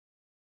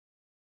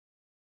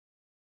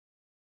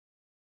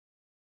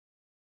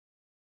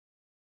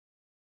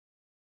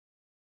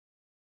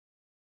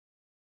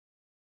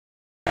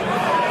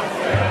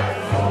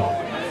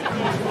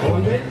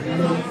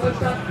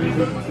die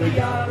 5.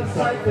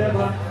 Jahreszeit der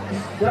Macht,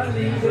 dann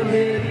liegen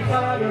wir die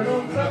Fahnen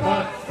unserer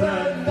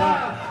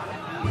Fastnacht.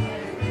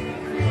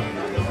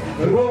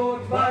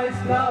 Rot, weiß,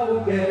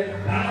 blau, gelb,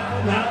 na,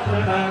 na, na,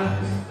 na.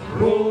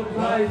 Rot,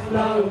 weiß,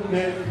 blau,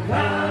 gelb,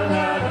 na,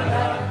 na, na,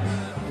 na.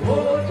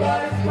 Rot,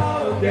 weiß,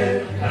 blau,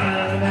 gelb, na,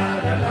 na,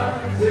 na, na.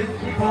 Sind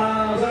die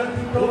Farben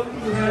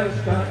unserer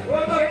Stadt.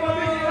 Und noch immer ein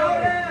bisschen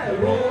lauter.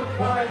 Rot,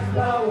 weiß,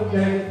 blau,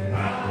 gelb,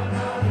 na,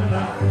 na, na,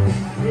 na.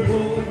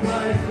 Rot,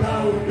 weiß,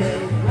 blau,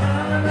 gelb, na,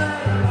 na,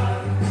 na, na.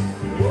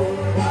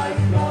 Rot,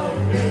 weiß, blau,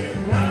 gelb,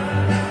 na,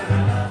 na, na,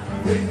 na.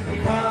 Sind die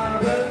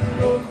Farben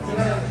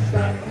unserer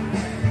Stadt.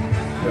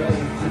 Für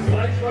uns ist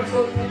Reichwolf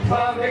und die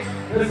Fahrweg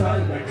des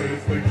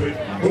allergrößten Glück.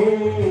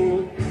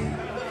 Oh,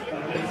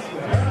 alles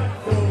gehört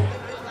so.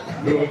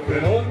 Nur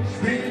für uns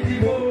spielt die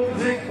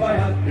Musik bei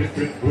Hand mit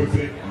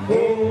Musik. Oh,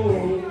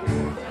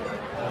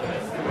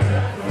 alles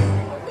gehört so.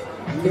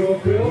 Nur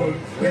für uns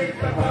spielt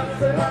der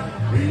Fastnacht,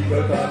 wie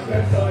wird das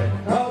denn sein?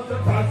 Auf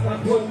dem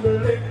Fastnachtrunde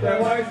liegt der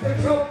weiße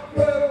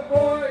Schuppe.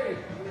 Oi,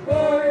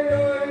 oi,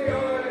 oi,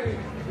 oi.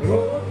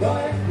 Rot,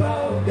 weiß,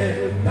 blau,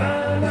 gelb, na,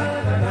 na,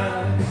 na, na.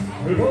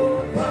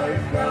 Rot,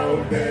 weiß, blau,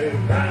 gelb,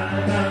 na,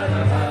 na,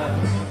 na, na.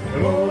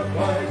 Rot,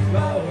 weiß,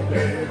 blau,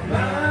 gelb,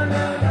 na,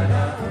 na, na,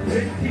 na.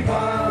 Sind die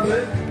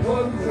Farben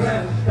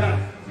unserer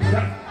Stadt.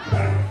 Stadt,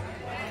 Stadt.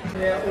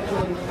 Der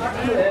unseren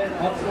aktuellen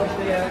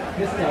Ortsvorsteher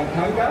Christian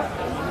Kanker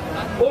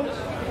und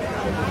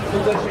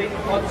unser Chef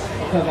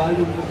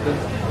Ortsverwaltung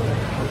betrifft.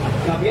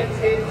 Ab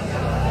jetzt geht's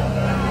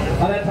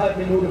 1,5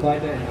 Minuten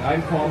weiter in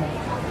Reinform.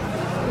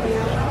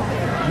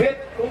 Wird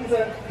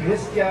unser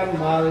Christian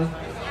mal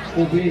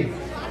OB.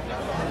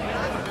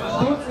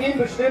 Tut's ihm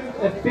bestimmt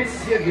ein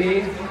bisschen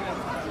weh,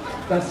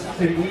 dass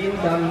für ihn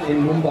dann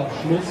in Mombach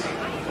Schluss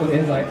und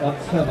er seine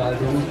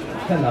Ortsverwaltung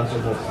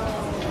verlassen muss.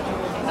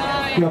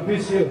 Ja, ein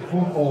bisschen.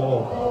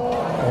 Oh.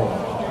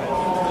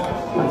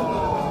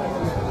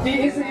 Die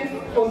ist ihm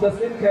und das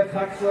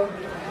Imkerfaxe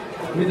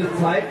mit der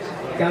Zeit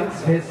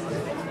ganz fest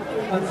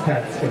ans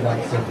Herz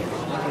gewachsen.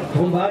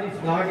 Darum war die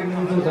Frage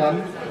nun so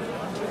dann,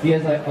 wie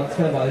er seine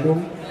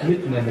Ortsverwaltung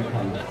mitnehmen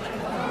kann.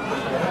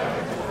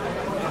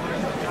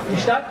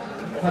 Die Stadt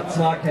hat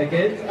zwar kein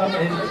Geld am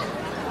Ende,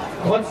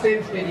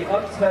 trotzdem steht die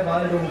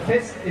Ortsverwaltung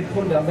fest im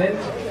Fundament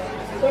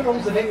und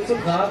um sie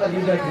wegzutragen,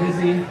 lieber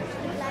Chrissy,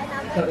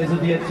 das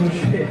ist dir zu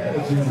schwer.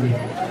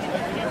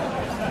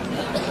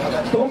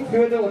 Drum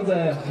führte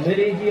unser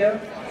Milli hier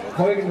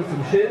folgendes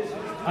zum Schild: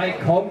 Ei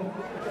komm,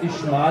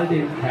 ich mal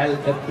dem Kerl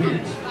ein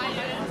Bild.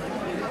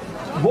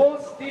 Wo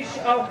es dich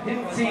auch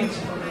hinzieht,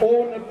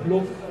 ohne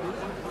Bluff,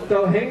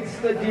 da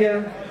hängst du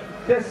dir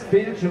das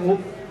Bildchen auf,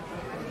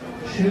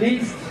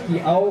 schließt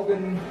die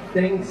Augen,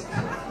 denkst,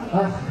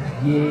 ach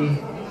je,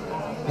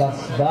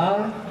 was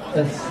war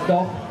es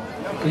doch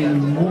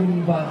in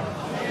Mombach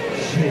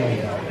schön.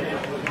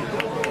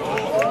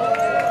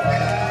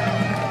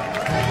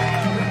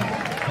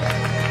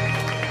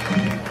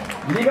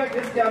 Lieber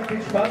Christian,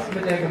 viel Spaß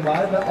mit der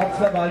gemalten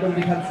Ortsverwaltung,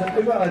 die kannst du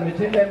überall mit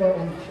hinnehmen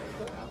und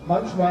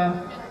manchmal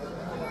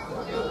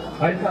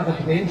einfache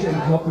Tränchen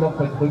im Knopfloch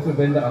verdrücken,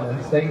 wenn du an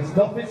uns denkst.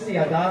 Noch bist du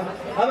ja da,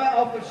 aber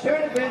auf das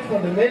schöne Bild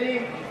von der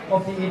Milli,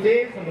 auf die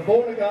Idee von der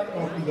Bohnegarten,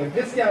 auf unseren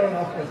Christian und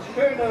auf das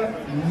schöne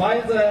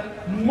Mainzer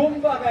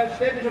Mombacher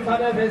städtische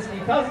Vaterfest,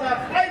 die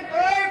Fastnacht. Ein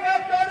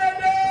Brave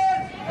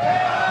Donnernet!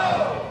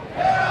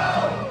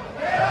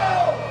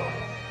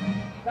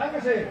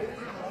 Dankeschön.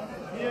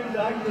 Vielen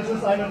Dank, das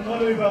ist eine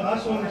tolle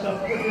Überraschung. Ich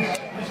habe wirklich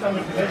nicht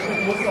damit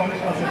gerechnet, wusste auch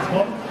nicht, was jetzt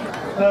kommt.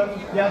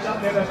 Ja, ich habe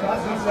mir in der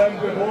Straßennetzwerk im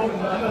Büro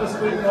ein anderes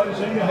Bild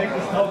neulich hingehängt,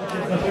 das tauche ich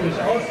jetzt natürlich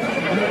aus.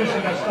 Und wenn ich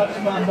in der Stadt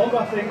immer an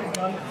Mombach denken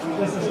kann,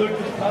 das ist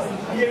wirklich passend.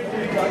 Vielen,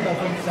 vielen Dank auf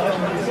den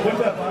Zeichen, das ist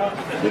wunderbar.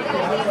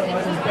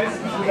 Mitgeholferweise am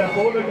besten zu der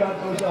Bohnegarten,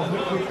 wo ich auch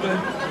Mitglied bin.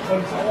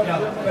 Und ja,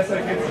 besser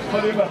geht's.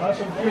 Tolle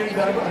Überraschung. Vielen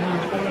Dank an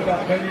die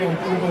Bohnegarten, Benny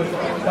und Uwe.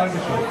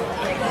 Dankeschön.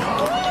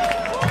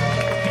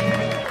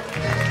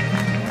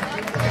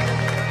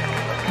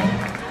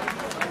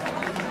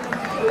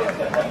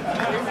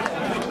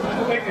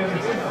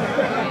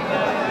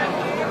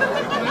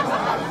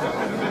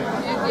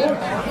 Gut,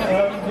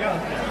 ja,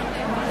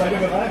 seid ihr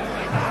bereit?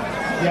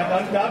 Ja,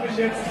 dann darf ich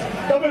jetzt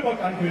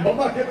Doppelbock ankündigen.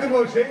 Mombach gibt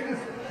immer schönes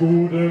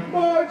Gute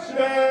Morgen!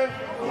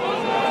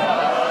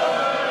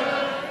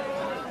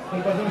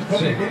 Und was soll ich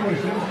kommen? Gehen wir,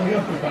 ich will es mal hier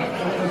auf die Bank.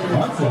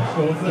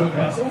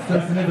 Pass auf,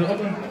 das ist eine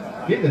Ordnung.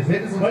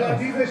 Weil an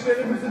dieser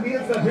Stelle müssen wir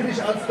uns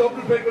natürlich als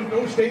Doppelpack, und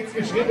so steht es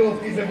geschrieben auf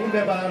dieser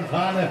wunderbaren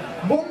Fahne,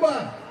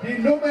 Mombach, die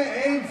Nummer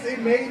 1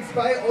 in Mainz,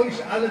 bei euch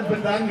allen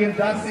bedanken,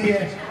 dass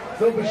ihr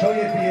so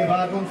bescheuert wie ihr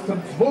wart, uns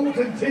zum 2.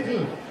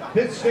 Titel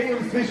des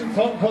Stehungszwischen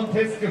Song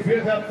Contest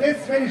geführt habt.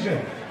 Deswegen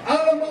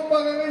alle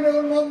Mombacherinnen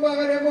und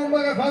Mombacher der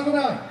Mombacher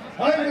Fastnacht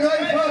ein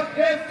dreifach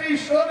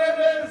kräftig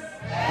stolzeres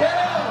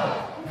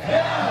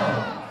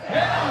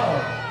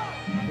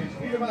Ich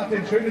spiele mal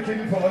den schönen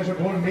Titel für euch und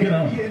holen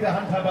mehr Bier in der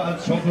Hand habe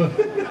als Schopper.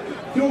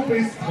 Du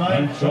bist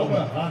mein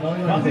Schopper.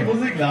 Mach die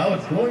Musik laut.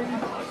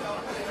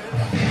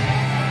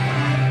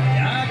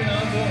 Ja,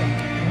 genau so.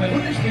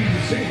 Und ich spiele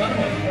das schön. Warte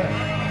mal.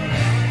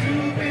 Du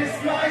bist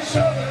bist mein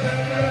Schummel.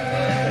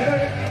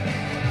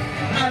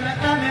 Alle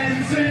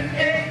anderen sind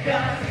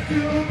egal,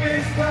 du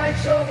bist mein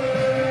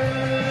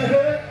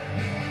Schummel.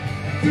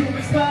 Du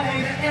bist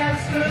meine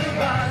erste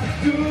Wahl,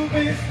 du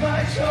bist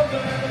mein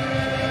Schummel.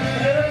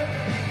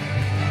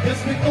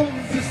 Das mit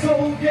uns ist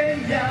so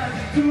genial,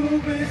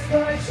 du bist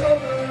mein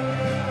Schummel.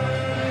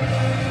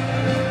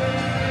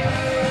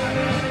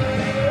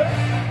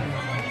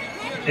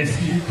 Es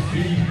gibt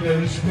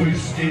viele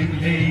Sprüche im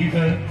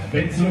Leben,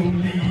 wenn's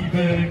um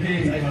Liebe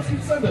geht. Was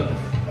gibt's denn da?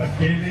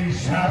 Okay,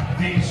 ich hab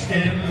die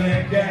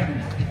Stille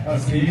gern,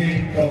 was mir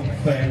den Kopf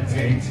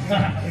verdreht.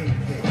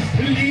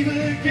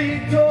 Liebe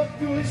geht doch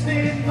durch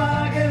den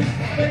Magen,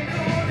 wenn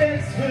du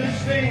das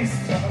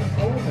verstehst.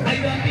 Hey,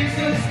 dann ist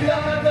es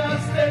klar,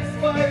 dass es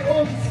bei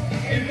uns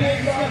im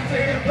Leben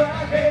der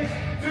Wahrheit.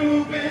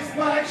 Du bist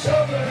mein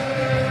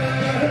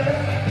Schummel.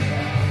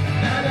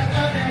 Alle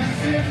anderen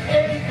sind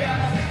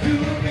egal, du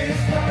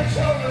bist mein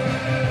Schummel.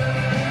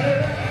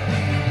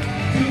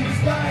 Du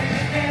bist meine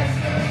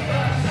erste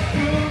Wahl,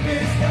 du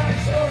bist mein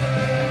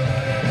Schummel.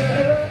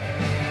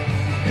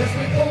 Das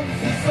mit uns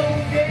ist so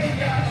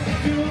genial,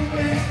 du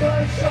bist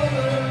mein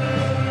Schummel.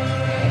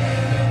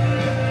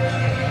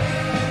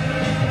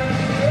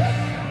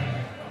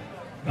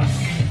 Was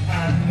die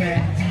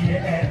anderen dir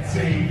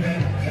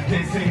erzählen,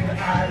 das sind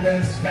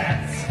alles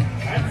Facts.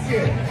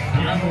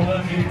 Aber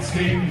mit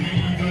dem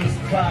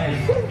Liebespfeil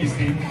ist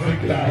im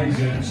Vergleich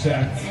ein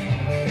Schatz.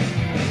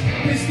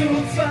 Bist du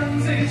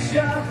 20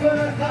 Jahre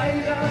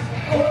verheiratet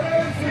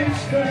oder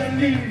frisch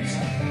verliebt?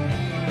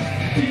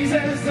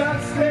 Dieser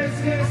Satz, das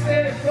ist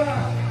etwa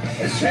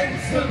das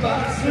Schönste,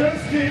 was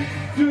es gibt.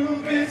 Du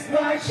bist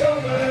mein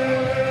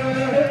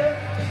Schummel.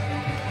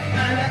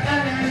 Alle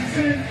anderen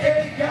sind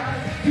egal,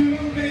 du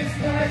bist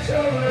mein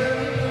Schummel.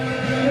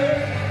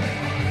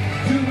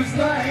 Du bist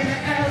meine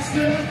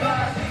erste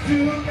Wahl, du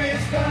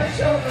bist mein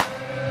Schummel.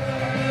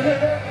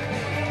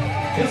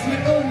 Das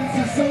mit uns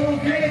ist so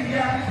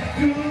genial,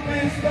 du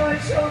bist mein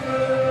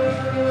Schummel.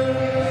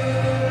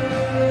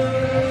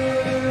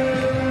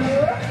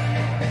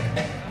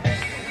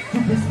 Du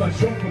bist mein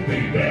Schummel,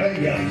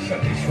 Baby, ja, ich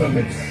hab dich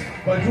vermisst,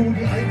 weil du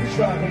die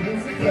eingeschlagene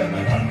Musik, wenn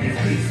man an dir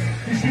bist.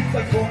 Die spielst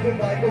als Vorbild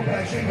bei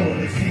Bevölkerung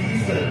oder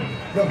Siesel.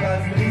 Doch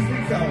als ein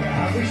Rieslingsauer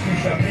hab ich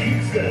dich am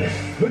liebsten.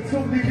 Wenn's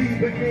um die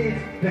Liebe geht,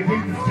 da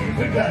gibt es viel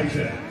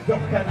Vergleiche.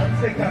 Doch kein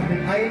Anzweck kann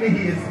den eine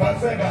hier ins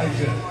Wasser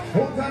reichen.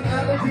 Und an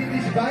alle, die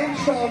dich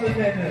Weinschorle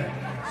nennen,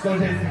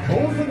 sollte es ein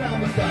großer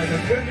Name sein,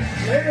 dann könnte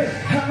ich nennen.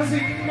 Haben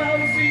sie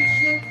Maus, sie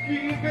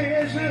Schnucki,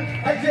 Beige,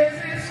 als es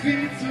ist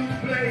viel zu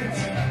blöd.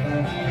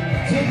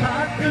 Zum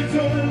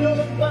Hackgetull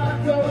und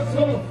Bad aus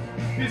Ruf,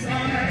 bis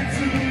online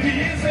zu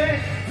dir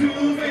sagt, du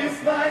bist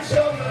mein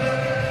Schummel.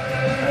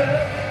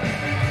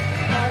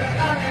 Alle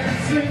anderen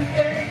sind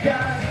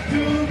egal,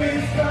 du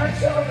bist mein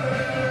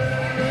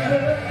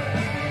Schummel.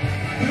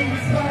 Du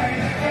bist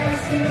meine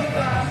erste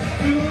Wahl,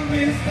 du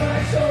bist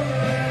mein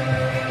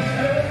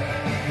Schummel.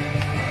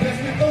 Das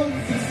mit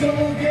uns ist so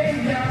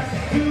genial,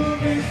 du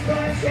bist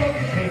mein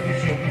Schummel.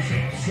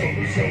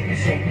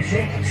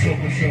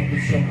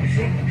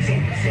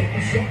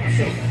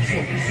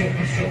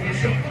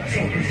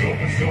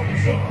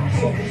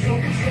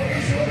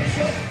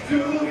 Du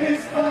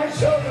bist mein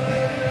Schummel.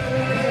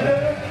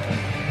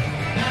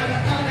 Alle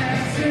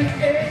anderen sind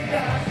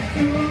egal,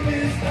 du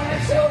bist mein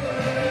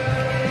Schummel.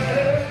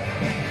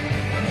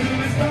 Du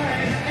bist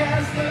meine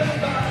erste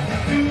Wahl,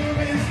 du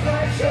bist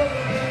mein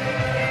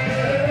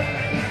Schummel.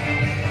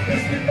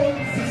 Das mit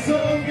uns ist so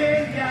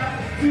genial,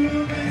 du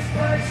bist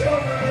mein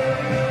Schummel.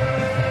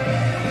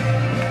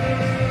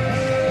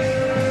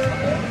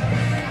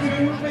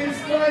 Du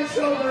bist mein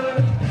Schummel.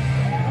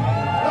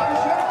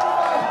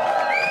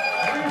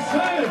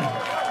 Dankeschön.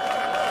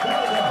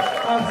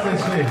 Ach, sehr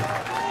schön.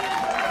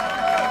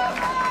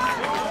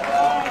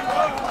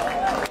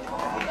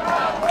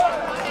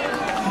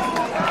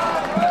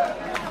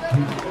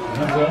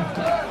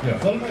 Ja.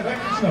 Sollen wir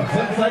wirklich noch?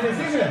 Seid ihr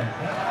sicher?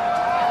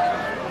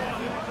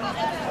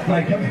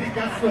 Vielleicht können wir die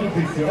Gast noch ein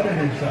bisschen, oder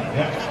nicht? Ja.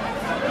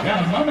 Ja,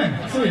 was machen wir?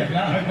 Achso, ja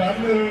klar. Ja, dann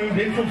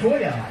den von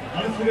vorher.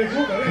 Alles wieder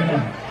gut, oder?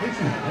 Genau.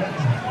 Richtig. Ja.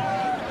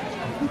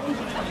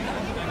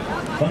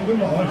 Fangen wir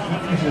mal an, ich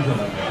schwitze nicht mehr so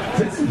lange.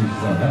 Sitzen dich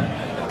so, ne?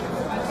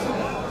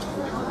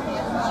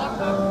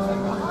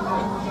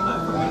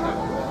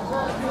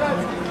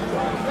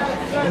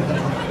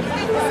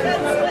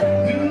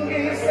 Du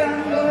gehst am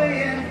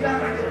neuen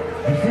Tag,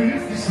 du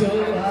fühlst dich so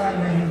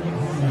allein.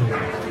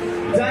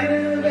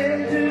 Deine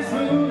Welt ist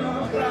nur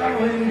noch grau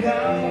in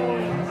grau.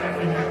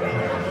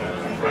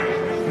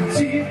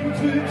 Tief und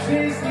trüb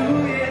stehst du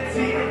jetzt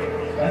hier,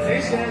 als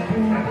ich der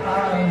Buch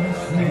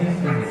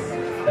ausnimmst.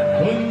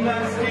 Und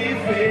was dir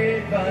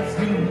fehlt, was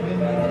du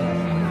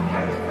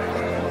benutzt.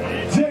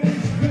 Denn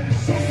ich will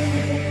schon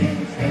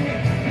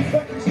ich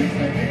wirklich nicht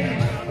mehr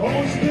gehen. Oh,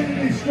 ich bin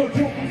nicht nur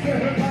dumm, ich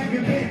höre mein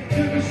Gebet.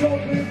 Ich schon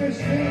will mich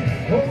stehen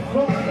und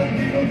vor allem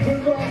die und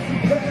fünf aus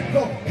dem Feld.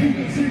 Doch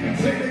die Züge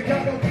zählen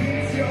kann auf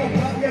Dienst hier auf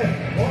Lange.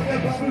 Und der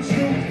Bubble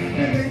schlug,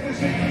 wir legen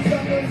sich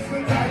zusammen, es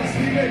wird alles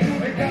wieder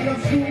gut. Er kann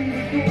das tun,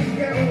 mit du,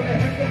 der oder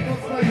Hände,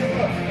 kurz mal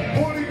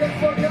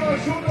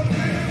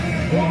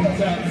Und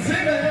dann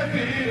sind wir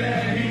wieder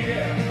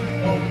hier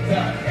und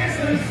dann ist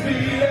es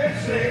wieder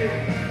schön,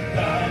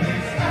 dann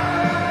ist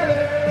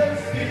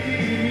alles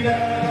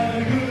wieder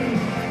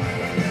gut.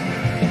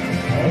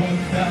 Und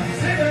dann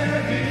sind wir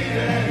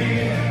wieder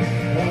hier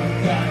und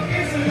dann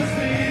ist es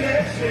wieder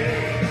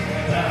schön,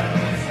 dann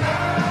ist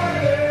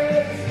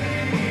alles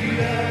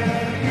wieder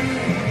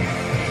gut,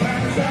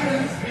 dann ist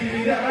alles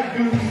wieder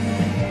gut.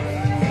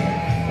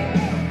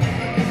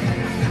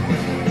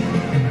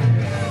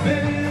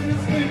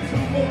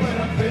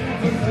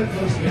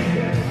 So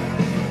schwer,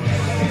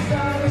 ist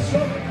alles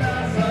schon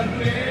das an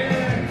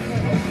mir.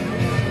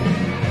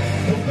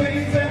 So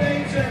bringt der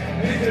Mädchen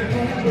mit der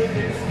Bube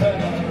ist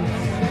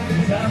heraus,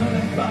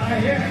 zusammen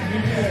feiern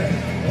wir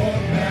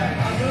und wir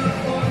haben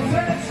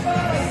unseren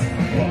Spaß.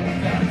 Und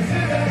dann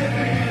sind wir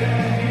wieder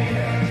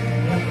hier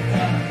und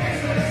dann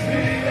ist es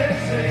wieder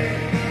schön,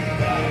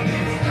 dann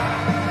ist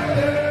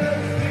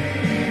alles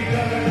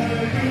wieder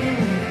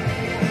gut.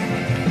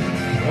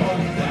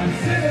 Und dann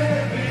sind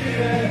wir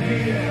wieder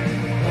hier.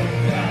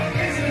 Und dann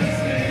ist es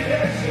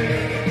wieder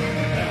schön,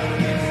 dann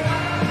ist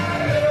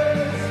alles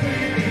wieder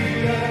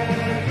gut.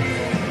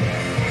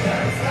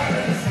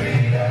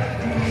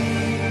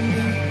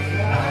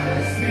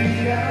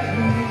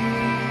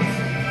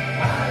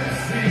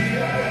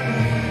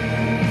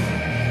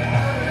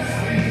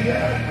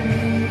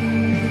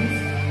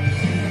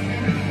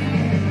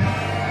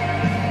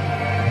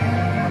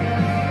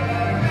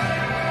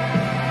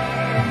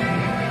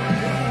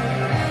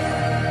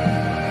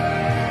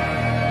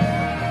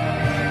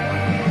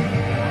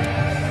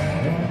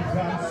 Und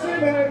dann sind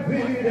wir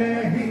wieder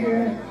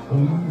hier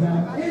und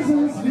dann ist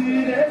es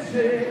wieder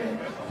schön,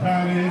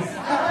 dann ist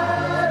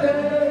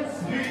alles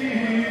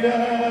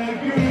wieder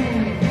gut.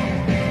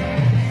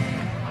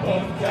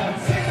 Und dann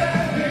sind wir wieder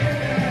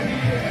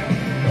hier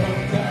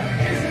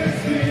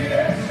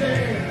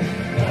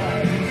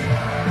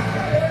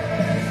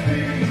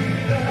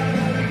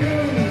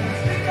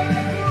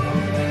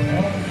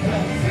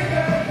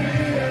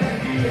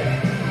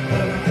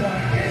und dann ist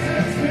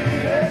es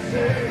wieder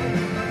schön,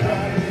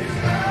 dann ist alles wieder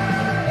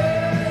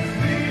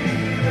gut. Und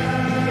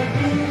dann sind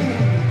wir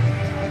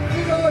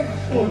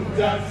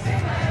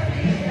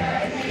wieder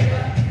hier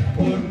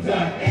und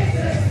dann ist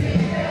es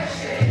wieder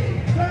schön,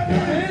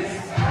 dann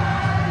ist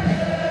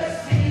alles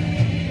wieder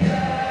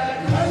gut.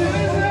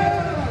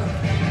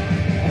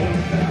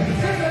 Und dann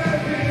sind wir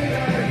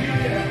wieder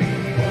hier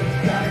und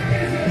dann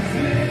ist es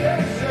wieder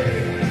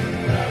schön,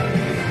 dann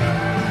ist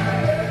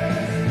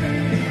alles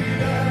wieder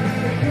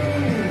gut. Und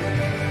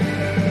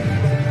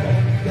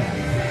dann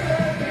sind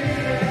wir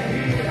wieder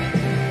hier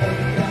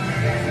und dann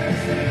ist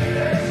es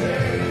wieder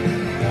schön,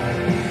 dann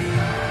ist alles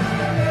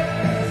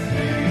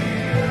wieder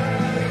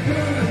gut.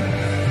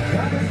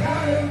 Dann ist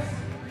alles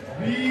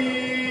wieder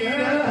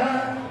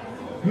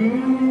gut.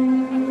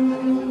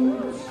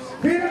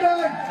 Vielen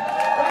Dank!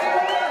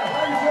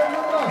 Dankeschön,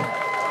 Mombach!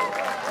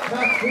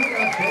 Macht's gut,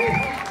 okay.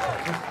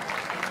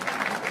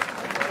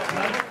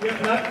 Wir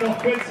bleiben noch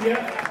kurz hier.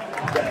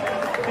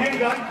 Vielen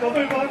Dank,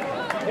 Doppelbock.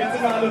 Jetzt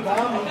sind wir alle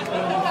warm und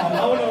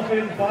laut auf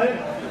jeden Fall.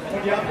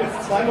 Und ihr habt jetzt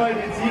zweimal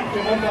den Sieg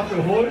für Mombach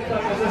geholt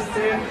beim SSC.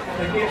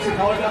 Der GC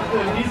dachte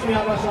in diesem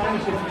Jahr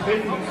wahrscheinlich, wir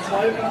treten uns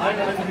zwei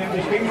Vereine an, die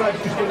nämlich gegenseitig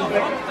bestimmt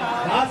weg.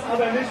 War es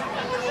aber nicht.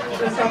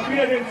 Es gab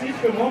wieder den Sieg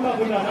für Mombach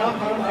und danach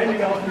kamen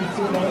einige auf mich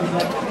zu und haben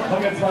gesagt,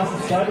 komm, jetzt war es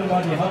das zweite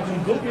Mal, die haben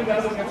schon so viel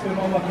Werbung jetzt für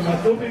Mombach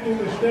gemacht, so viel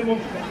gute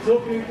Stimmung, so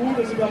viel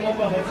Gutes über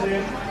Mombach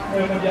erzählt.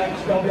 Und ja,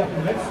 ich glaube, ihr habt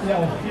im letzten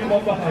Jahr auch viel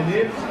Mombach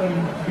erlebt,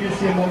 wie es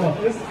hier in Mombach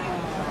ist.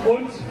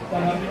 Und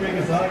dann haben die mir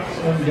gesagt,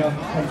 ja,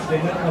 kannst du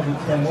nicht mal so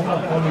zwei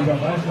Mombach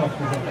überreichen. Ich habe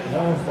gesagt, ja,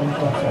 und was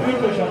war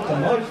übrig,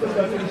 dann mache ich das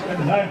natürlich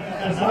gerne. Nein,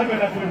 das machen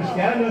wir natürlich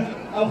gerne.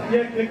 Auch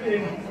ihr kriegt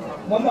den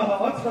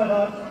Mombacher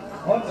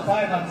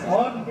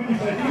Ortsbeiratsorden für die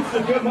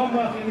Verdienste für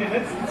Mombach in den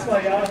letzten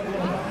 2 Jahren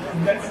und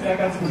im letzten Jahr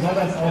ganz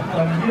besonders auch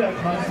beim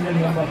Wiederkreis hier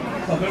in Mombach.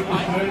 Das war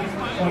wirklich schön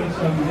und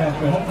ja,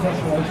 wir hoffen,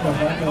 dass wir euch noch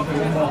weiter für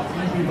Mombach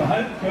irgendwie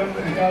behalten können,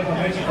 egal bei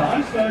welchen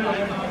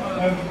Veranstaltungen.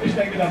 Ich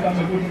denke, da haben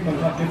wir guten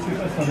Kontakt. Jetzt gibt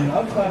es den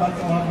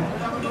Ortsbeiratsorden.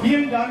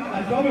 Vielen Dank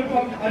an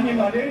Doppelbock, an die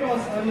Malenos,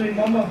 an den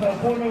Mombacher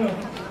Chor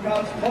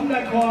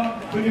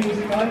für die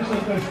musikalische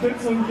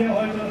Unterstützung hier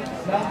heute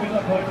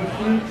Nachmittag, heute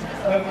früh.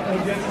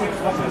 Und jetzt gibt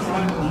es ein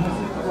bisschen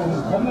Musik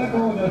vom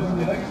oder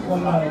direkt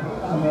vom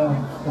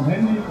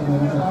Handy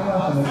oder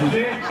von der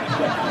CD.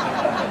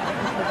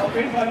 Auf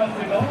jeden Fall noch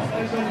den Lauf.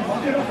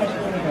 Macht ihr noch was,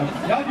 Bonnegat?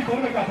 Ja, die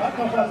Bonnegat hat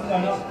noch was,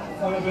 danach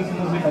haben wir ein bisschen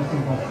Musik auf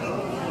dem Kopf.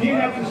 Vielen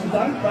herzlichen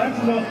Dank. Bleiben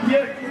Sie noch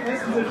hier.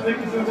 Essen Sie,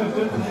 trinken Sie,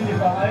 unterstützen Sie die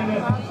Vereine.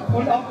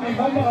 Und auch die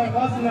Mombacher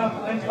Fastnacht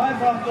ein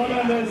dreifach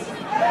donnerndes.